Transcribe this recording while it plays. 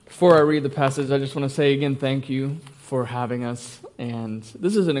Before I read the passage, I just want to say again thank you for having us. And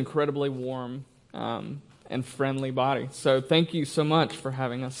this is an incredibly warm and friendly body. So thank you so much for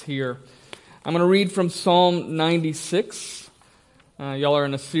having us here. I'm going to read from Psalm 96. Y'all are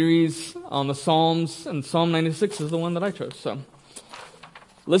in a series on the Psalms, and Psalm 96 is the one that I chose. So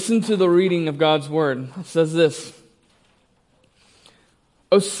listen to the reading of God's Word. It says this: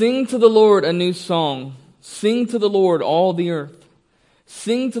 "Oh, sing to the Lord a new song. Sing to the Lord, all the earth.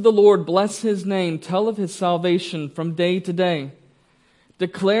 Sing to the Lord, bless His name. Tell of His salvation from day to day.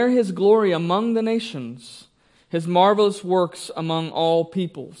 Declare His glory among the nations, His marvelous works among all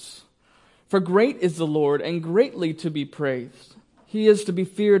peoples. For great is the Lord, and greatly to be praised. He is to be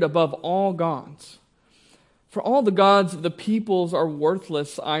feared above all gods. For all the gods of the peoples are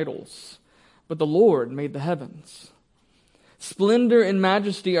worthless idols, but the Lord made the heavens. Splendor and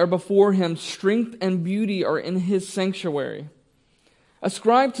majesty are before Him, strength and beauty are in His sanctuary.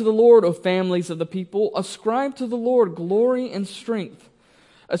 Ascribe to the Lord, O families of the people. Ascribe to the Lord glory and strength.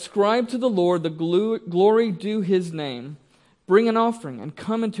 Ascribe to the Lord the glory due His name. Bring an offering and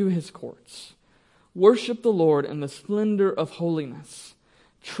come into His courts. Worship the Lord in the splendor of holiness.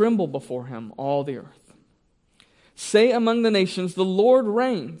 Tremble before Him, all the earth. Say among the nations, the Lord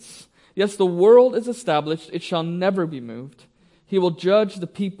reigns. Yes, the world is established, it shall never be moved. He will judge the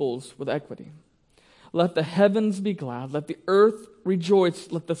peoples with equity. Let the heavens be glad, let the earth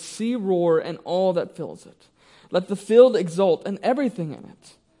rejoice, let the sea roar and all that fills it. Let the field exult and everything in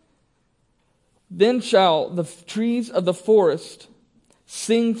it. Then shall the trees of the forest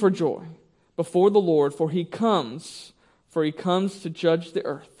sing for joy before the Lord, for He comes to judge the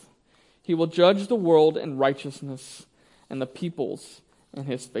earth. He will judge the world in righteousness and the peoples in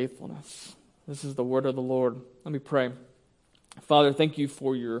His faithfulness." This is the word of the Lord. Let me pray. Father, thank You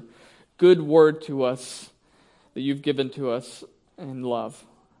for Your good word to us that You've given to us in love.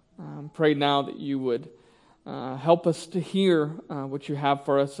 Pray now that You would help us to hear what You have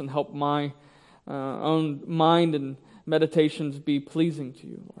for us, and help my own mind and meditations be pleasing to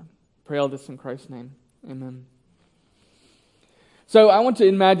You, Lord. Pray all this in Christ's name. Amen. So I want to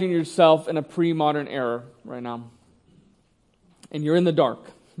imagine yourself in a pre-modern era right now. And you're in the dark.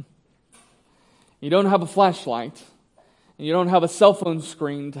 You don't have a flashlight. And you don't have a cell phone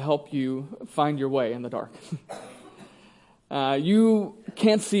screen to help you find your way in the dark. You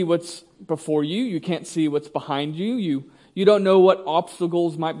can't see what's before you. You can't see what's behind you. You don't know what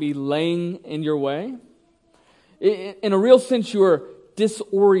obstacles might be laying in your way. In a real sense, you are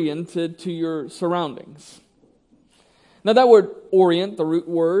disoriented to your surroundings. Now that word orient, the root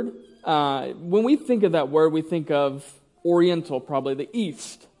word, when we think of that word, we think of oriental, probably the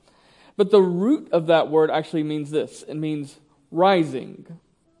east. But the root of that word actually means this. It means rising.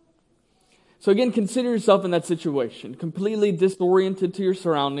 So again, consider yourself in that situation, completely disoriented to your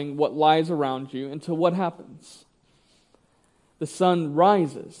surrounding, what lies around you, until what happens? The sun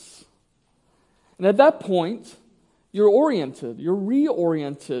rises. And at that point, you're oriented. You're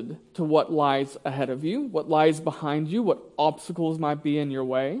reoriented to what lies ahead of you, what lies behind you, what obstacles might be in your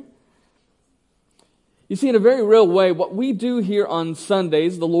way. You see, in a very real way, what we do here on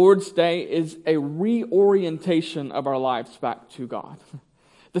Sundays, the Lord's Day, is a reorientation of our lives back to God.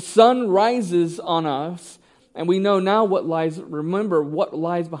 The sun rises on us, and we know now remember what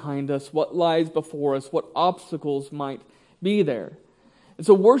lies behind us, what lies before us, what obstacles might be there. And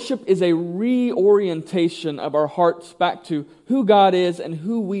so worship is a reorientation of our hearts back to who God is and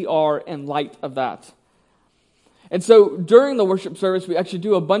who we are in light of that. And so during the worship service, we actually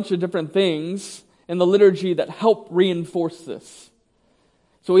do a bunch of different things in the liturgy that help reinforce this.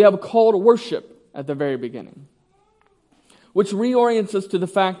 So we have a call to worship at the very beginning, which reorients us to the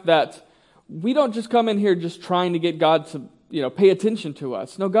fact that we don't just come in here just trying to get God to, pay attention to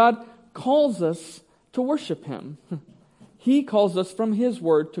us. No, God calls us to worship Him. He calls us from His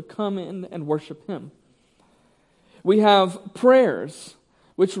Word to come in and worship Him. We have prayers,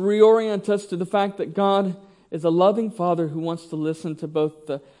 which reorient us to the fact that God is a loving Father who wants to listen to both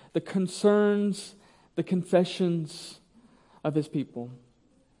the concerns, the confessions of His people.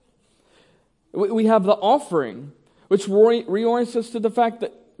 We have the offering, which reorients us to the fact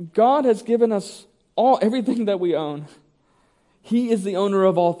that God has given us everything that we own. He is the owner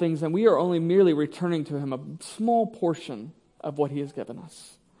of all things, and we are only merely returning to Him a small portion of what He has given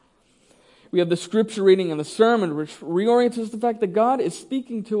us. We have the scripture reading and the sermon, which reorients us to the fact that God is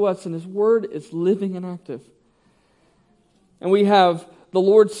speaking to us and His Word is living and active. And we have the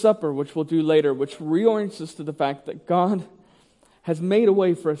Lord's Supper, which we'll do later, which reorients us to the fact that God has made a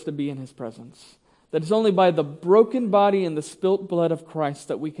way for us to be in His presence. That it's only by the broken body and the spilt blood of Christ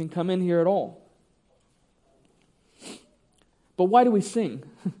that we can come in here at all. But why do we sing?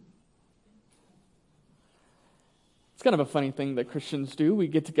 It's kind of a funny thing that Christians do. We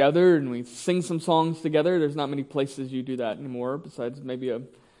get together and we sing some songs together. There's not many places you do that anymore besides maybe a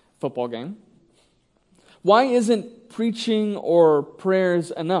football game. Why isn't preaching or prayers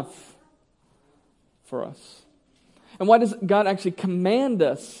enough for us? And why does God actually command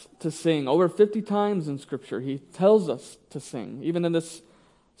us to sing? Over 50 times in Scripture, He tells us to sing, even in this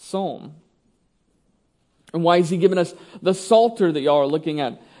psalm. And why has He given us the Psalter that y'all are looking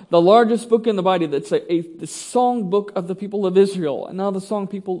at? The largest book in the Bible that's the song book of the people of Israel, and now the song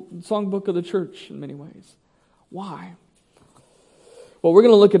book of the church in many ways. Why? Well, we're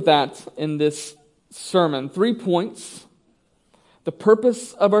going to look at that in this sermon. 3 points: the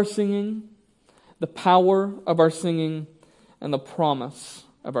purpose of our singing, the power of our singing, and the promise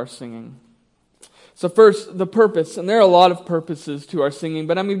of our singing. So first, the purpose. And there are a lot of purposes to our singing,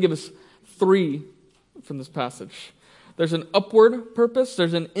 but I'm going to give us 3 from this passage. There's an upward purpose,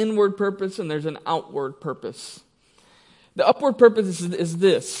 there's an inward purpose, and there's an outward purpose. The upward purpose is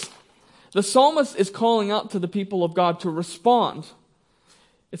this. The psalmist is calling out to the people of God to respond.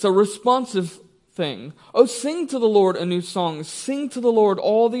 It's a responsive thing. Oh, sing to the Lord a new song. Sing to the Lord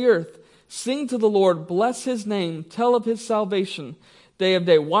all the earth. Sing to the Lord, bless His name, tell of His salvation, day of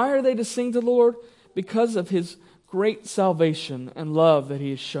day. Why are they to sing to the Lord? Because of His great salvation and love that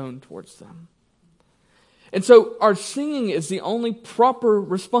He has shown towards them. And so our singing is the only proper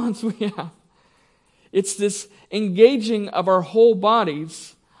response we have. It's this engaging of our whole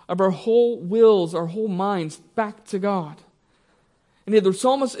bodies, of our whole wills, our whole minds back to God. And the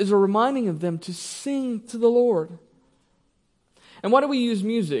psalmist is reminding of them to sing to the Lord. And why do we use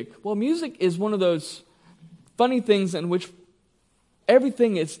music? Well, music is one of those funny things in which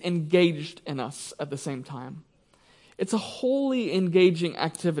everything is engaged in us at the same time. It's a wholly engaging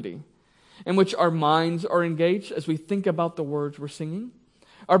activity in which our minds are engaged as we think about the words we're singing.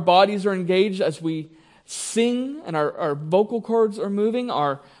 Our bodies are engaged as we sing and our vocal cords are moving.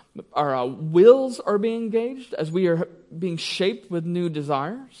 Our wills are being engaged as we are being shaped with new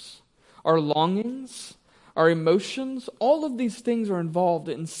desires. Our longings, our emotions, all of these things are involved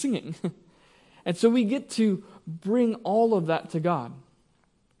in singing. And so we get to bring all of that to God.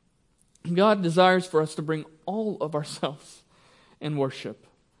 God desires for us to bring all of ourselves in worship.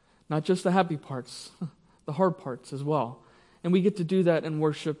 Not just the happy parts, the hard parts as well. And we get to do that in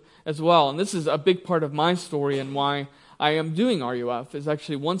worship as well. And this is a big part of my story and why I am doing RUF. Is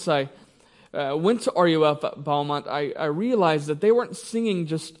actually once I went to RUF at Beaumont, I realized that they weren't singing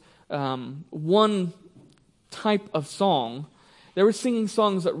just one type of song. They were singing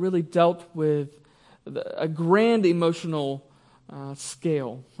songs that really dealt with a grand emotional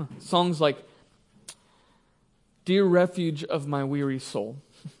scale. Songs like, Dear Refuge of My Weary Soul.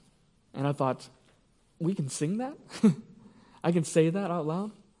 And I thought, we can sing that? I can say that out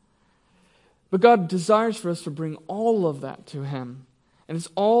loud? But God desires for us to bring all of that to Him. And it's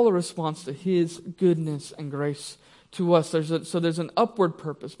all a response to His goodness and grace to us. So there's an upward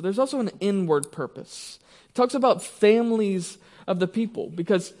purpose, but there's also an inward purpose. It talks about families of the people,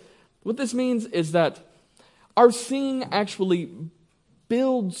 because what this means is that our singing actually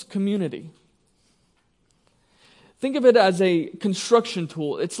builds community. Think of it as a construction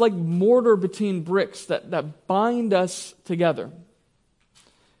tool. It's like mortar between bricks that bind us together.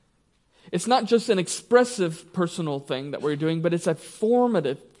 It's not just an expressive personal thing that we're doing, but it's a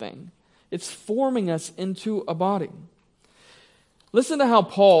formative thing. It's forming us into a body. Listen to how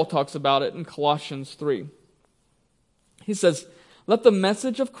Paul talks about it in Colossians 3. He says, Let the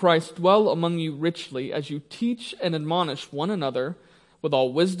message of Christ dwell among you richly as you teach and admonish one another with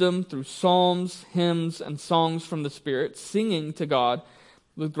all wisdom through psalms, hymns, and songs from the Spirit, singing to God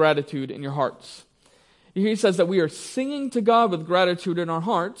with gratitude in your hearts. He says that we are singing to God with gratitude in our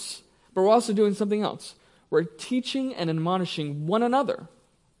hearts, but we're also doing something else. We're teaching and admonishing one another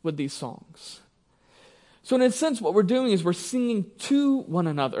with these songs. So in a sense, what we're doing is we're singing to one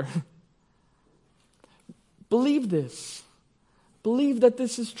another. Believe this. Believe that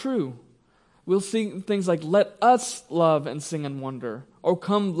this is true. We'll sing things like, let us love and sing and wonder. Or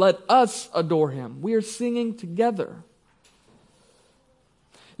come, let us adore Him. We are singing together.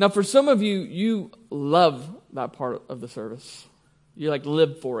 Now for some of you, you love that part of the service. You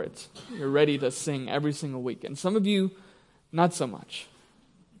live for it. You're ready to sing every single week. And some of you, not so much.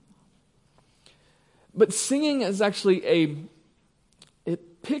 But singing is actually it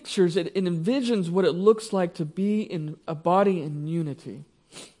envisions what it looks like to be in a body in unity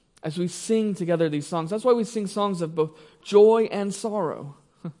as we sing together these songs. That's why we sing songs of both joy and sorrow.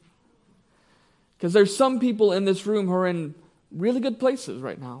 Because there's some people in this room who are in really good places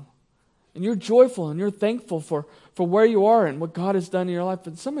right now. And you're joyful and you're thankful for where you are and what God has done in your life.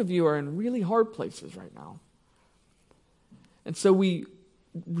 And some of you are in really hard places right now. And so we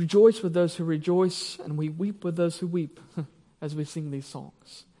rejoice with those who rejoice, and we weep with those who weep as we sing these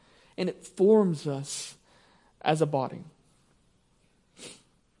songs. And it forms us as a body.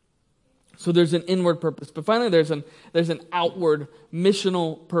 So there's an inward purpose. But finally, there's an outward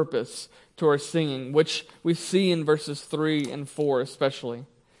missional purpose to our singing, which we see in verses 3 and 4 especially.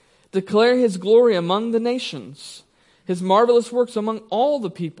 Declare His glory among the nations, His marvelous works among all the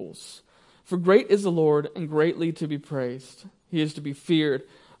peoples. For great is the Lord, and greatly to be praised. He is to be feared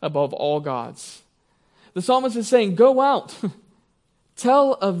above all gods. The psalmist is saying, go out,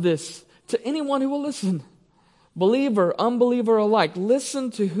 tell of this to anyone who will listen. Believer, unbeliever alike,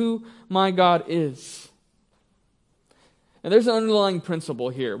 listen to who my God is. And there's an underlying principle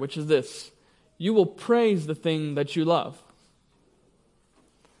here, which is this: you will praise the thing that you love.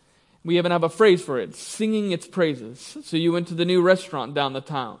 We even have a phrase for it, singing its praises. So you went to the new restaurant down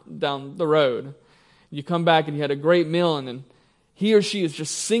the road. You come back and you had a great meal, and then he or she is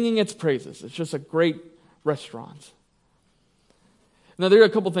just singing its praises. It's just a great restaurant. Now, there are a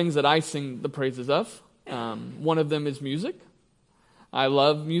couple things that I sing the praises of. One of them is music. I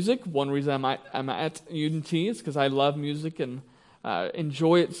love music. One reason I'm at UNT is because I love music and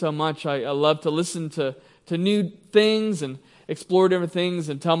enjoy it so much. I love to listen to new things and explore different things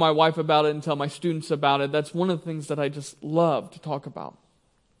and tell my wife about it and tell my students about it. That's one of the things that I just love to talk about.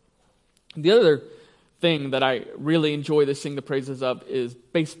 The other thing that I really enjoy to sing the praises of is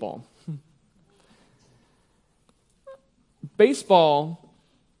baseball. Baseball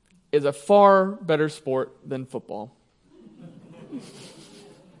is a far better sport than football.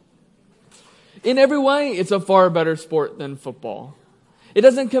 In every way, it's a far better sport than football. It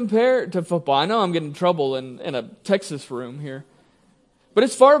doesn't compare to football. I know I'm getting in trouble in a Texas room here. But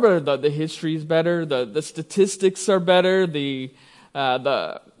it's far better. The history is better. The statistics are better. The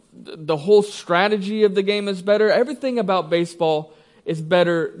whole strategy of the game is better. Everything about baseball is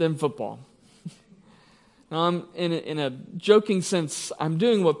better than football. Now, I'm in a joking sense, I'm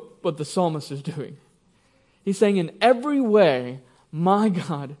doing what the psalmist is doing. He's saying, in every way, my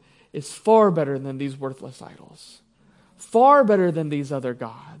God is far better than these worthless idols. Far better than these other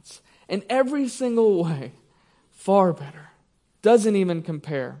gods. In every single way, far better. Doesn't even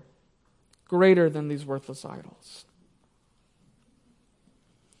compare. Greater than these worthless idols.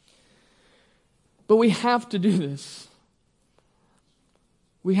 But we have to do this.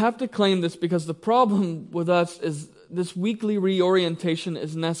 We have to claim this because the problem with us is this weekly reorientation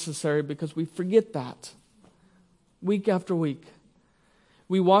is necessary because we forget that. Week after week.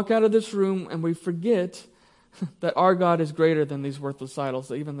 We walk out of this room and we forget that our God is greater than these worthless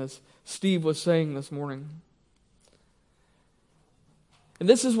idols, even as Steve was saying this morning. And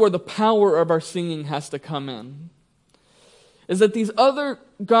this is where the power of our singing has to come in. Is that these other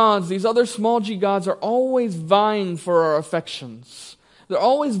gods, these other small g gods are always vying for our affections. They're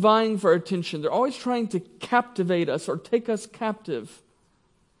always vying for our attention. They're always trying to captivate us or take us captive.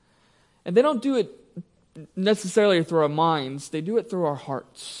 And they don't do it necessarily through our minds. They do it through our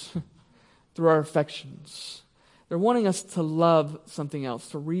hearts, through our affections. They're wanting us to love something else,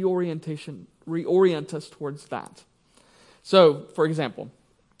 to reorient us towards that. So, for example,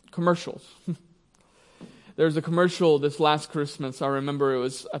 commercials. There was a commercial this last Christmas. I remember I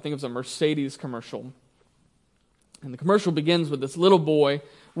think it was a Mercedes commercial. And the commercial begins with this little boy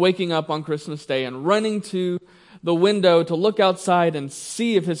waking up on Christmas Day and running to the window to look outside and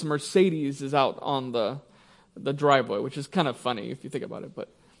see if his Mercedes is out on the driveway, which is kind of funny if you think about it.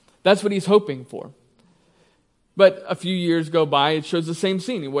 But that's what he's hoping for. But a few years go by, it shows the same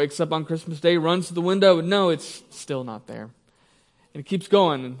scene. He wakes up on Christmas Day, runs to the window, and no, it's still not there. And he keeps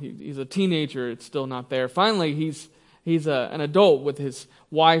going, and he's a teenager, it's still not there. Finally, he's an adult with his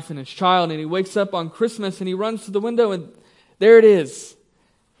wife and his child, and he wakes up on Christmas, and he runs to the window, and there it is.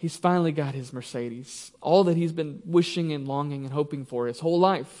 He's finally got his Mercedes, all that he's been wishing and longing and hoping for his whole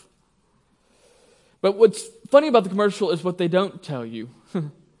life. But what's funny about the commercial is what they don't tell you,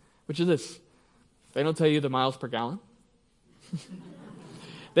 which is this. They don't tell you the miles per gallon.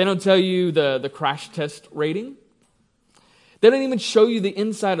 They don't tell you the crash test rating. They don't even show you the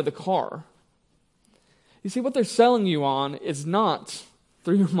inside of the car. You see, what they're selling you on is not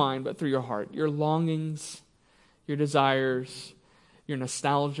through your mind, but through your heart. Your longings, your desires, your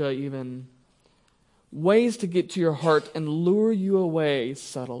nostalgia even. Ways to get to your heart and lure you away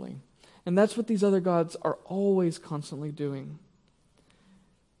subtly. And that's what these other gods are always constantly doing.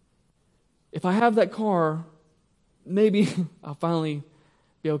 If I have that car, maybe I'll finally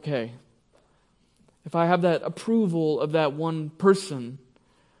be okay. If I have that approval of that one person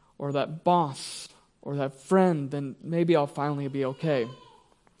or that boss or that friend, then maybe I'll finally be okay.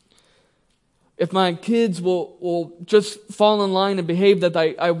 If my kids will just fall in line and behave that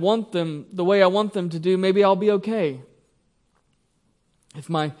I want them, the way I want them to do, maybe I'll be okay. If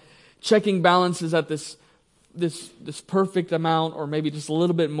my checking balance is at this perfect amount, or maybe just a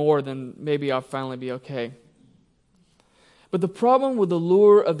little bit more, then maybe I'll finally be okay. But the problem with the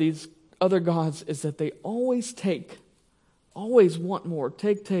lure of these other gods is that they always want more,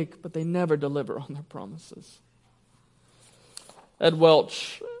 take, but they never deliver on their promises. Ed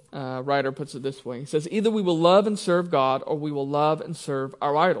Welch, writer, puts it this way. He says, either we will love and serve God, or we will love and serve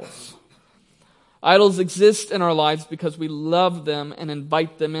our idols. Idols exist in our lives because we love them and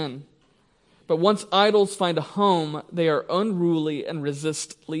invite them in. But once idols find a home, they are unruly and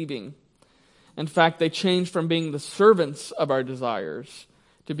resist leaving. In fact, they change from being the servants of our desires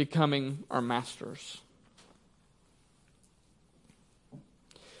to becoming our masters.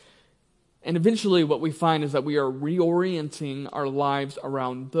 And eventually what we find is that we are reorienting our lives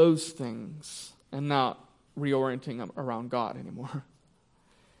around those things and not reorienting them around God anymore.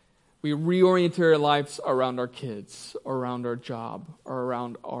 We reorient our lives around our kids, or around our job, or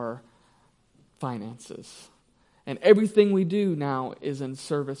around our finances. And everything we do now is in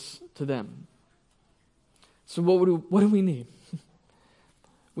service to them. So what do we need?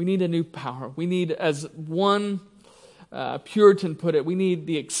 We need a new power. We need, as one Puritan put it, we need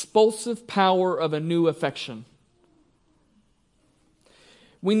the expulsive power of a new affection.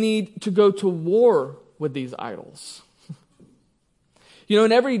 We need to go to war with these idols.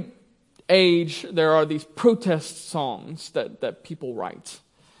 In every age, there are these protest songs that people write.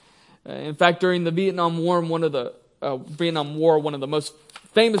 In fact, during the Vietnam War, one of the most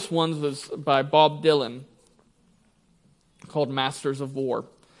famous ones was by Bob Dylan, called Masters of War.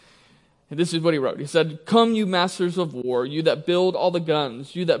 And this is what he wrote. He said, "Come, you masters of war, you that build all the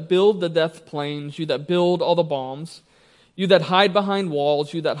guns, you that build the death planes, you that build all the bombs, you that hide behind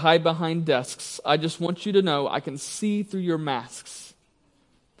walls, you that hide behind desks. I just want you to know I can see through your masks."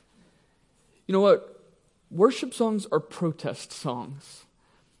 You know what? Worship songs are protest songs.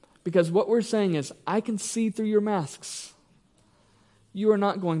 Because what we're saying is, I can see through your masks. You are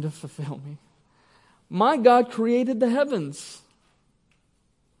not going to fulfill me. My God created the heavens.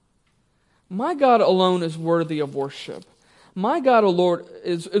 My God alone is worthy of worship. My God, O Lord,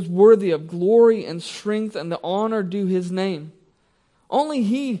 is worthy of glory and strength and the honor due His name. Only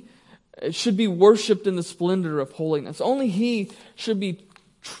He should be worshipped in the splendor of holiness. Only He should be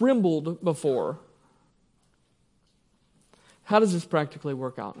trembled before. How does this practically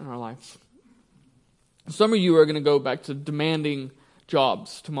work out in our lives? Some of you are going to go back to demanding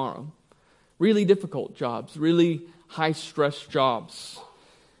jobs tomorrow. Really difficult jobs, really high-stress jobs.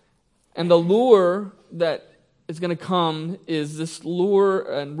 And the lure that is going to come is this lure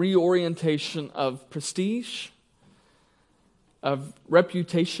and reorientation of prestige, of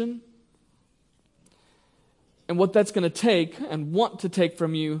reputation. And what that's going to take and want to take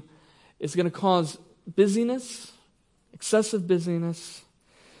from you is going to cause busyness, excessive busyness,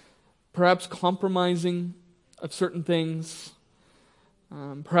 perhaps compromising of certain things,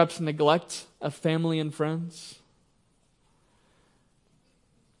 perhaps neglect of family and friends.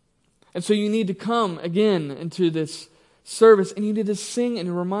 And so you need to come again into this service, and you need to sing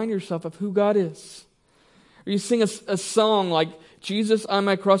and remind yourself of who God is. Or you sing a song like, "Jesus, I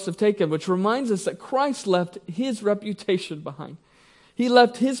my cross have taken," which reminds us that Christ left His reputation behind. He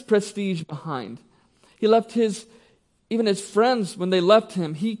left His prestige behind. He left even His friends, when they left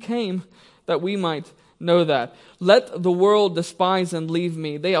Him, He came that we might know that. "Let the world despise and leave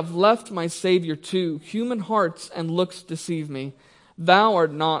me. They have left my Savior too. Human hearts and looks deceive me. Thou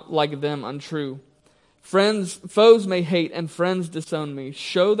art not like them untrue. Foes may hate and friends disown me.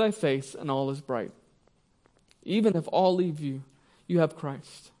 Show thy face and all is bright. Even if all leave you, you have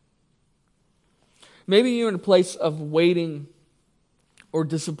Christ." Maybe you're in a place of waiting or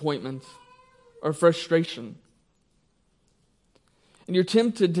disappointment or frustration. And you're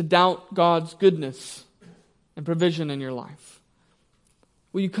tempted to doubt God's goodness and provision in your life.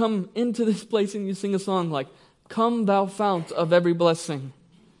 Will you come into this place and you sing a song like, "Come thou fount of every blessing.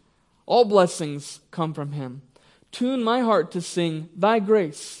 All blessings come from Him. Tune my heart to sing thy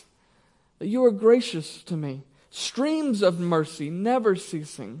grace, that you are gracious to me. Streams of mercy never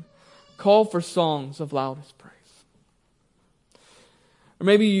ceasing, call for songs of loudest praise." Or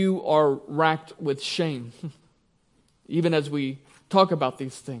maybe you are racked with shame, even as we talk about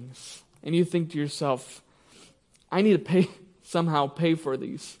these things, and you think to yourself, I need to somehow pay for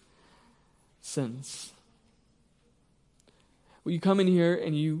these sins. Will you come in here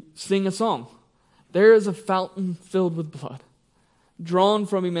and you sing a song? "There is a fountain filled with blood, drawn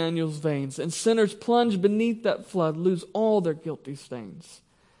from Emmanuel's veins, and sinners plunge beneath that flood, lose all their guilty stains.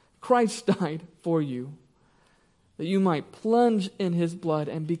 Christ died for you, that you might plunge in his blood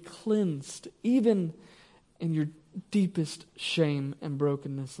and be cleansed, even in your deepest shame and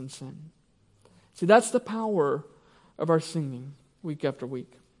brokenness and sin. See, that's the power of our singing week after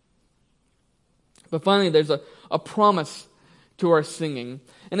week. But finally, there's a promise to our singing.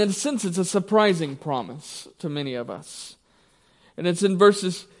 And in a sense, it's a surprising promise to many of us. And it's in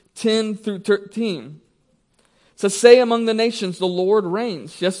verses 10 through 13. It says, say among the nations, the Lord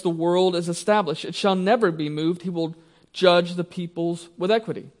reigns. Yes, the world is established. It shall never be moved. He will judge the peoples with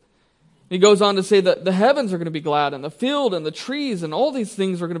equity. He goes on to say that the heavens are going to be glad, and the field and the trees and all these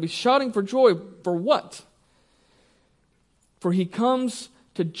things are going to be shouting for joy. For what? For he comes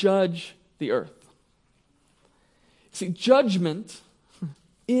to judge the earth. See, judgment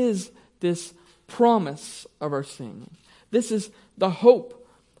is this promise of our singing. This is the hope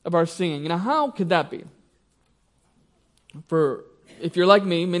of our singing. Now, how could that be? If you're like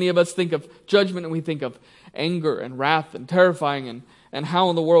me, many of us think of judgment and we think of anger and wrath and terrifying, and how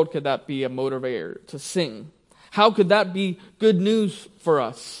in the world could that be a motivator to sing? How could that be good news for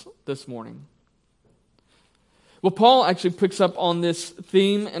us this morning? Well, Paul actually picks up on this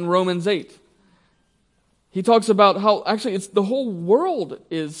theme in Romans 8. He talks about how actually it's the whole world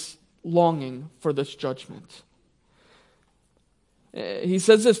is longing for this judgment. He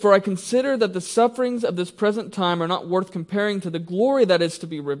says this, for I consider that the sufferings of this present time are not worth comparing to the glory that is to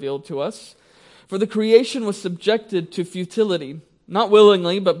be revealed to us. For the creation was subjected to futility, not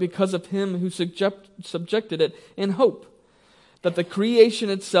willingly, but because of him who subjected it in hope, that the creation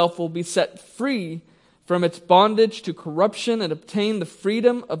itself will be set free from its bondage to corruption and obtain the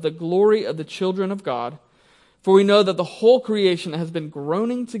freedom of the glory of the children of God. For we know that the whole creation has been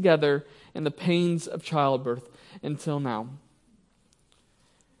groaning together in the pains of childbirth until now.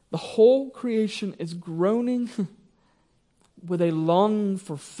 The whole creation is groaning with a longing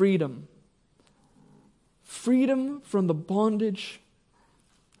for freedom. Freedom from the bondage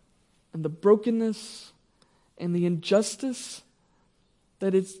and the brokenness and the injustice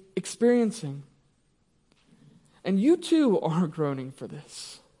that it's experiencing. And you too are groaning for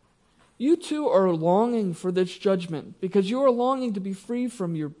this. You too are longing for this judgment because you are longing to be free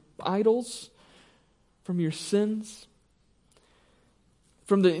from your idols, from your sins,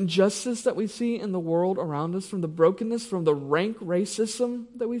 from the injustice that we see in the world around us, from the brokenness, from the rank racism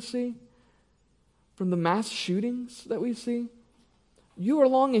that we see, from the mass shootings that we see. You are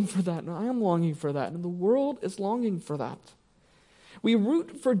longing for that, and I am longing for that, and the world is longing for that. We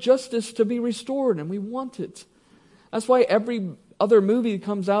root for justice to be restored, and we want it. That's why every other movie that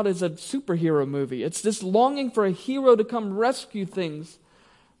comes out is a superhero movie. It's this longing for a hero to come rescue things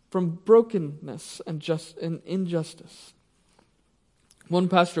from brokenness and injustice. One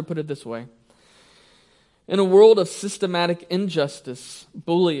pastor put it this way: in a world of systematic injustice,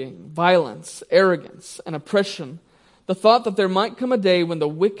 bullying, violence, arrogance, and oppression, the thought that there might come a day when the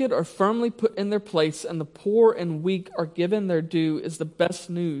wicked are firmly put in their place and the poor and weak are given their due is the best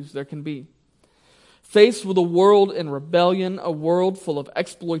news there can be. Faced with a world in rebellion, a world full of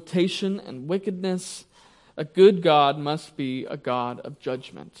exploitation and wickedness, a good God must be a God of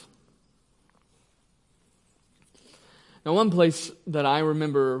judgment. Now, one place that I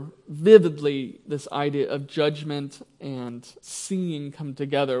remember vividly this idea of judgment and singing come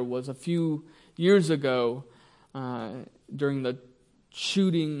together was a few years ago during the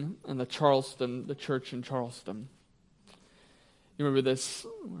shooting in the church in Charleston. You remember this?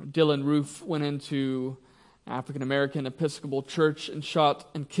 Dylan Roof went into African American Episcopal Church and shot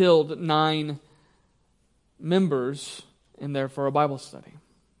and killed 9 members in there for a Bible study.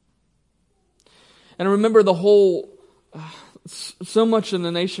 And I remember the whole, so much in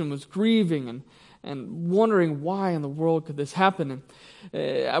the nation was grieving and wondering why in the world could this happen.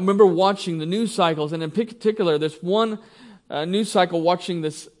 And I remember watching the news cycles, and in particular, this one news cycle watching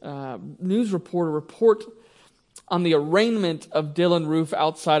this news reporter report on the arraignment of Dylan Roof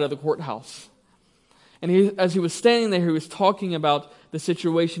outside of the courthouse. And as he was standing there, he was talking about the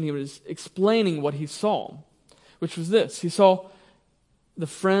situation. He was explaining what he saw, which was this. He saw the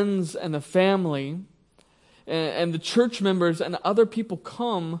friends and the family and the church members and other people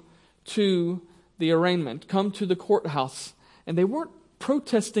come to the arraignment, come to the courthouse. And they weren't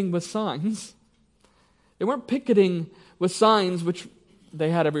protesting with signs. They weren't picketing with signs, which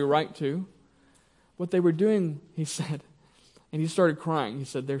they had every right to. What they were doing, he said, and he started crying. He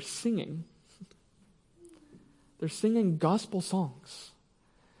said, they're singing. They're singing gospel songs.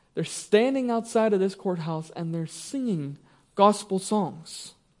 They're standing outside of this courthouse and they're singing gospel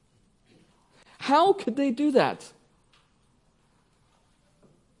songs. How could they do that?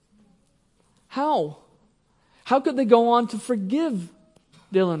 How? How could they go on to forgive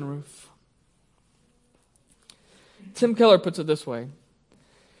Dylan Roof. Tim Keller puts it this way.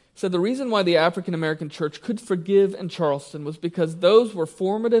 He said the reason why the African American church could forgive in Charleston was because those were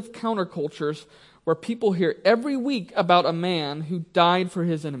formative countercultures where people hear every week about a man who died for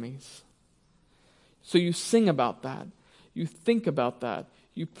his enemies. So you sing about that. You think about that.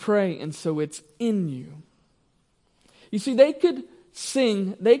 You pray, and so it's in you. You see, they could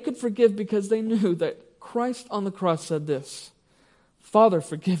sing, they could forgive because they knew that Christ on the cross said this, Father,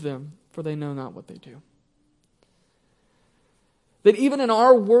 forgive them, for they know not what they do. That even in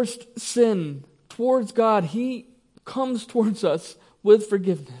our worst sin towards God, He comes towards us with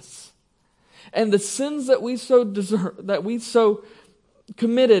forgiveness. And the sins that we so deserve, that we so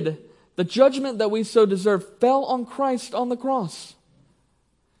committed, the judgment that we so deserve, fell on Christ on the cross.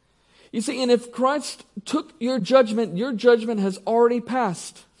 You see, and if Christ took your judgment has already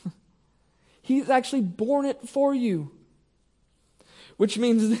passed. He's actually borne it for you. Which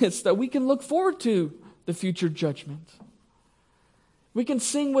means this, that we can look forward to the future judgment. We can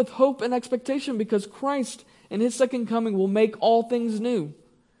sing with hope and expectation because Christ in His second coming will make all things new.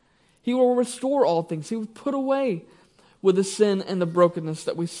 He will restore all things. He will put away with the sin and the brokenness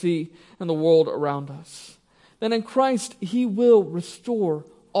that we see in the world around us. Then in Christ, He will restore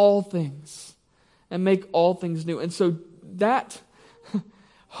all things and make all things new. And so that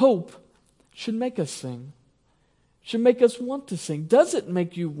hope should make us sing. Should make us want to sing. Does it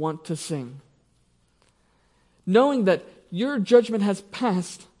make you want to sing? Knowing that your judgment has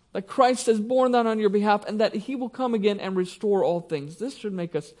passed, that Christ has borne that on your behalf, and that He will come again and restore all things. This should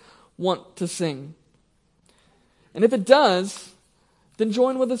make us want to sing. And if it does, then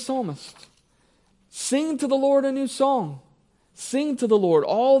join with the psalmist. Sing to the Lord a new song. Sing to the Lord,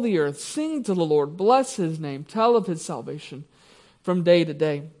 all the earth. Sing to the Lord. Bless His name. Tell of His salvation from day to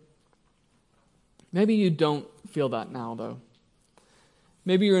day. Maybe you don't feel that now, though.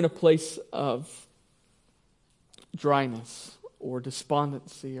 Maybe you're in a place of dryness or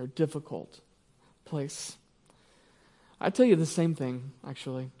despondency or difficult place. I tell you the same thing,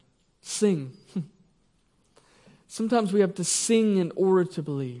 actually. Sing. Sometimes we have to sing in order to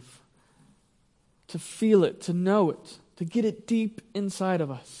believe, to feel it, to know it, to get it deep inside of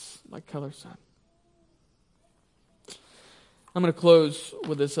us, like Keller said. I'm going to close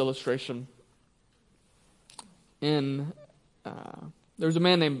with this illustration. There's a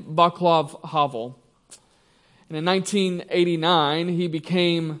man named Václav Havel. And in 1989, he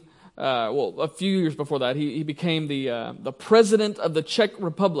became, a few years before that, he became the president of the Czech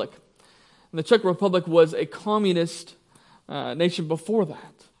Republic. And the Czech Republic was a communist nation before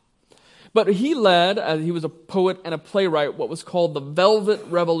that. But he led, he was a poet and a playwright, what was called the Velvet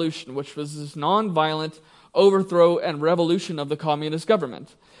Revolution, which was this nonviolent overthrow and revolution of the communist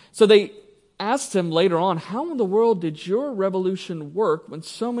government. So they asked him later on, how in the world did your revolution work when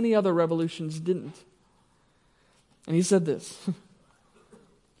so many other revolutions didn't? And he said this.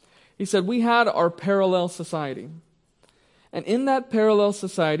 He said, we had our parallel society. And in that parallel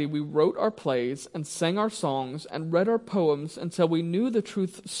society, we wrote our plays and sang our songs and read our poems until we knew the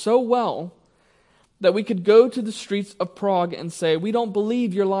truth so well that we could go to the streets of Prague and say, we don't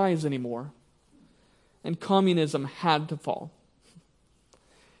believe your lies anymore. And communism had to fall.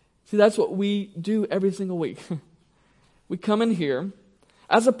 See, that's what we do every single week. We come in here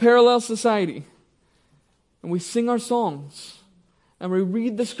as a parallel society and we sing our songs and we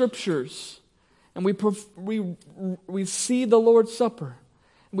read the scriptures. And we see the Lord's Supper.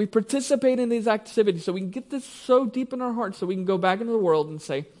 We participate in these activities so we can get this so deep in our hearts so we can go back into the world and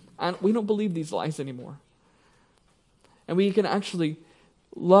say, we don't believe these lies anymore. And we can actually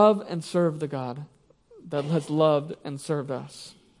love and serve the God that has loved and served us.